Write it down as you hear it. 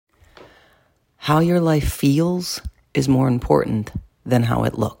How your life feels is more important than how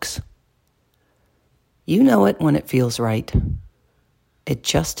it looks. You know it when it feels right. It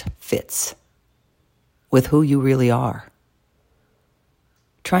just fits with who you really are.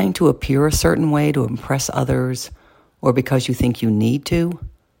 Trying to appear a certain way to impress others or because you think you need to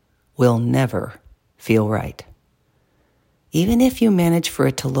will never feel right. Even if you manage for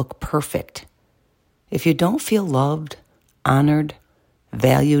it to look perfect, if you don't feel loved, honored,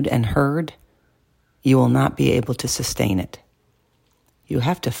 valued, and heard, you will not be able to sustain it. You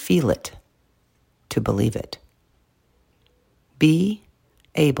have to feel it to believe it. Be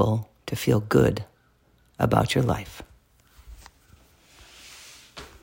able to feel good about your life.